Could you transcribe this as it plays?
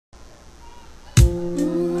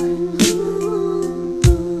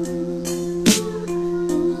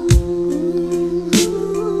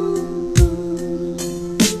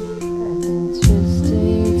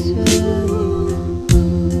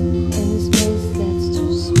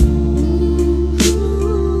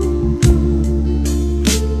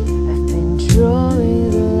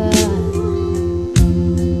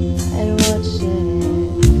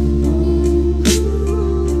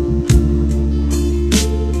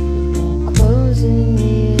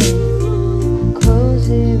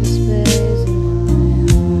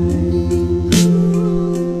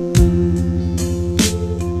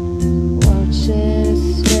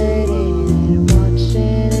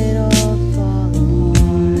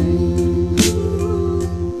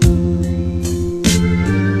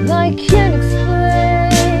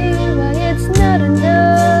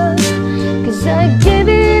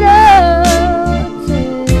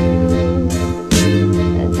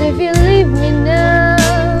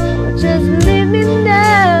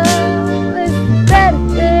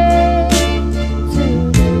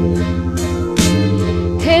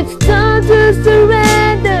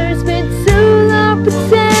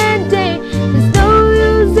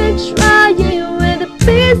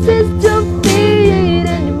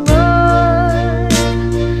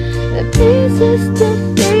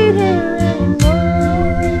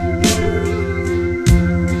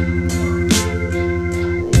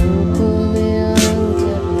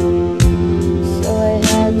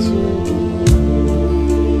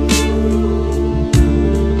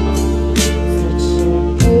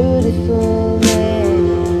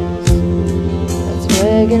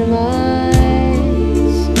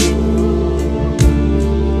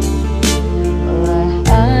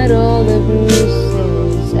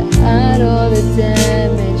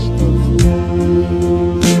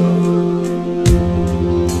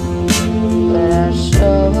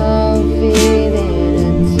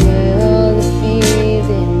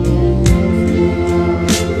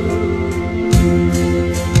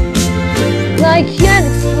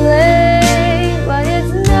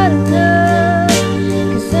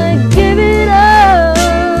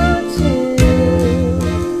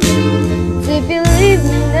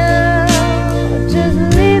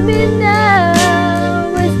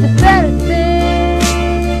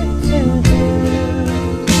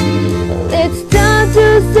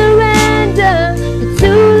to surrender. You're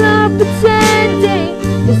too long pretending.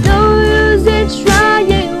 There's no use in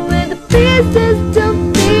trying when the pieces don't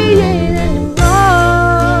fit it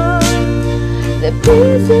anymore. The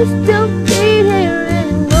pieces don't fit here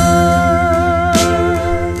anymore.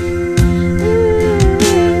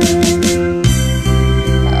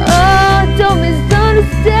 Oh, don't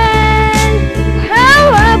misunderstand how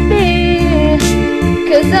I feel,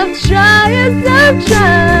 'cause I've tried,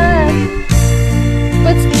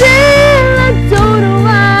 but still I don't know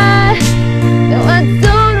why. No, I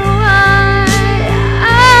don't know why.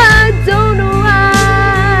 I don't know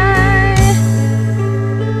why.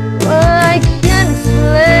 Well, I can't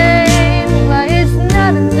explain why it's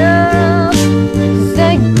not enough, 'cause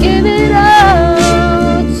I give it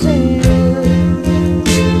all to you.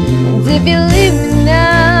 And if you leave me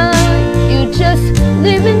now, you just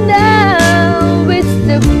leave me now. It's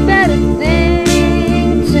the better thing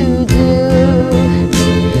to do.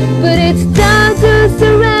 But it's time to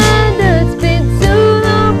surrender. It's been too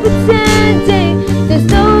long pretending. There's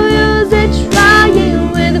no use in trying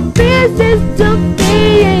when the pieces don't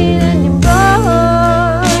fit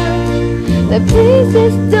anymore. The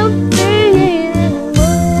pieces don't fit anymore.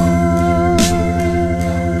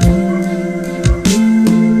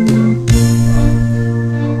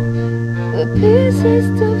 The pieces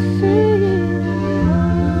don't fit anymore.